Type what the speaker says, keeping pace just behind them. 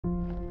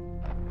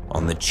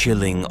On the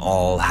chilling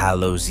All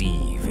Hallows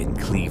Eve in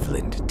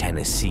Cleveland,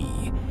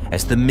 Tennessee,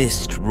 as the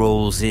mist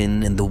rolls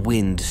in and the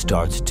wind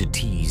starts to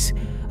tease,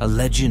 a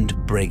legend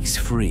breaks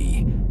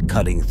free,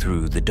 cutting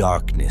through the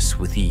darkness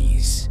with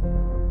ease.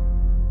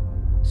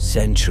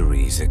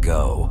 Centuries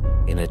ago,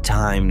 in a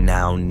time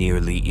now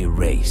nearly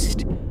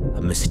erased,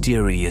 a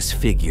mysterious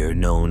figure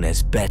known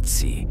as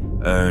Betsy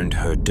earned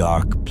her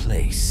dark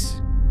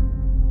place.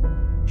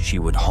 She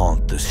would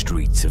haunt the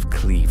streets of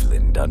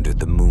Cleveland under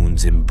the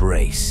moon's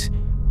embrace,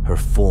 her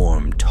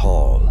form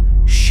tall,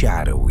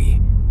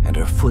 shadowy, and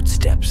her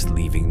footsteps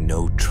leaving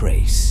no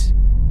trace.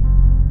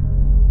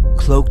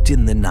 Cloaked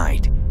in the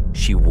night,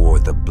 she wore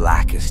the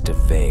blackest of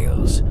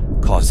veils,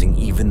 causing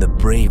even the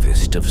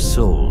bravest of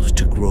souls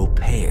to grow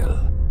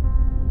pale.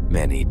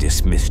 Many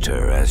dismissed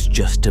her as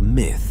just a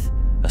myth,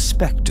 a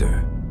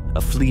specter,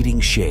 a fleeting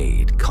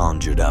shade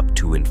conjured up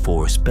to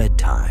enforce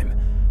bedtime,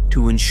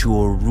 to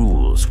ensure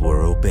rules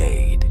were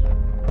obeyed.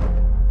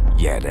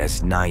 Yet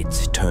as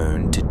nights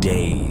turned to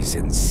days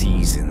and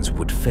seasons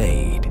would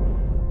fade,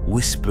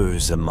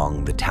 whispers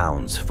among the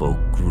townsfolk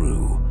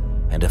grew,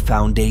 and a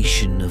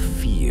foundation of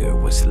fear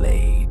was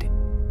laid.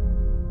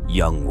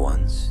 Young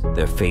ones,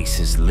 their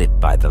faces lit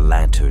by the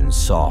lantern's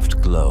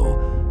soft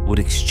glow, would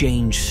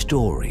exchange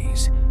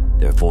stories,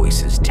 their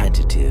voices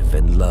tentative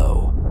and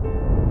low.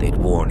 They'd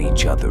warn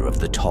each other of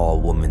the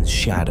tall woman's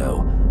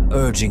shadow,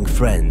 urging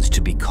friends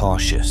to be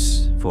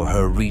cautious, for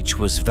her reach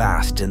was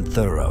vast and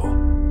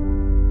thorough.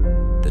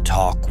 The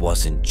talk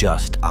wasn't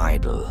just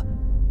idle,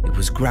 it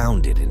was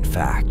grounded in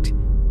fact.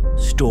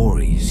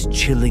 Stories,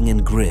 chilling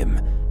and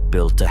grim,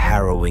 built a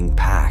harrowing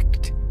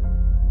pact.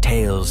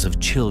 Tales of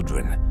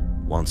children,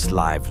 once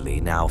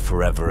lively, now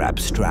forever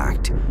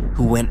abstract,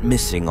 who went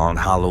missing on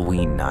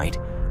Halloween night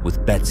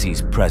with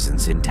Betsy's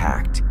presence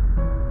intact.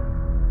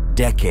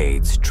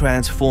 Decades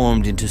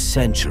transformed into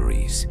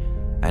centuries,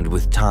 and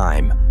with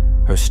time,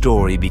 her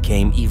story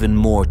became even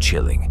more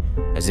chilling,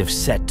 as if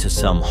set to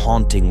some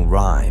haunting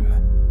rhyme.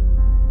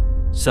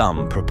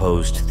 Some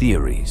proposed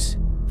theories,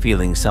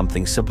 feeling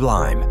something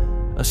sublime,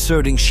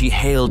 asserting she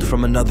hailed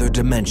from another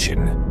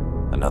dimension,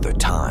 another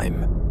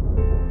time.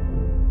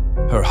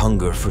 Her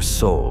hunger for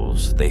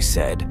souls, they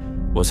said,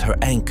 was her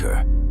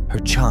anchor, her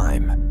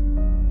chime,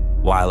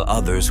 while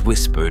others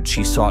whispered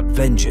she sought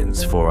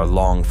vengeance for a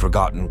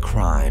long-forgotten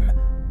crime,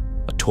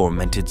 a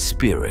tormented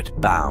spirit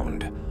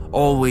bound,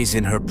 always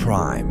in her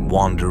prime,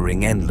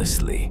 wandering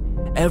endlessly,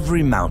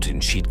 every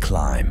mountain she'd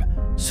climb,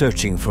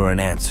 searching for an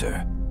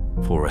answer,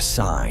 for a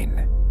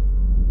sign.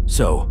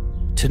 So,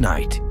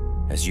 tonight,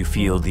 as you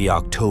feel the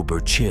October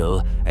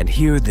chill and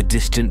hear the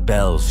distant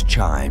bells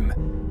chime,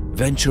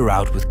 venture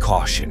out with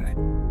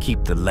caution,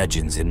 keep the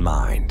legends in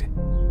mind.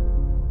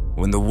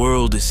 When the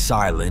world is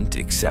silent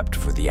except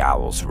for the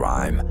owl's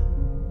rhyme,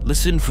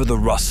 listen for the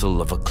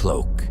rustle of a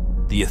cloak,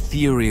 the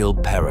ethereal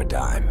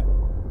paradigm.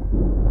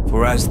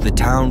 For as the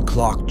town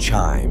clock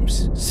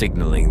chimes,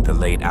 signaling the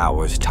late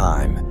hour's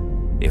time,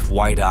 if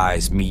white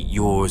eyes meet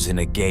yours in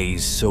a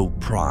gaze so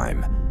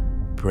prime,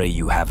 pray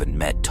you haven't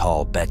met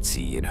Tall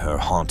Betsy in her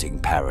haunting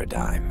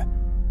paradigm.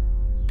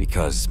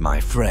 Because, my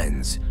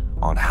friends,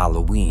 on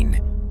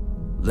Halloween,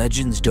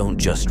 legends don't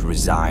just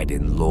reside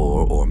in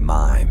lore or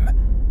mime.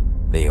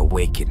 They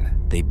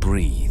awaken, they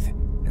breathe,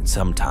 and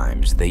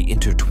sometimes they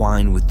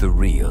intertwine with the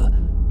real,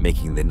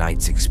 making the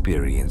night's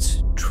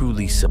experience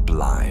truly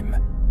sublime.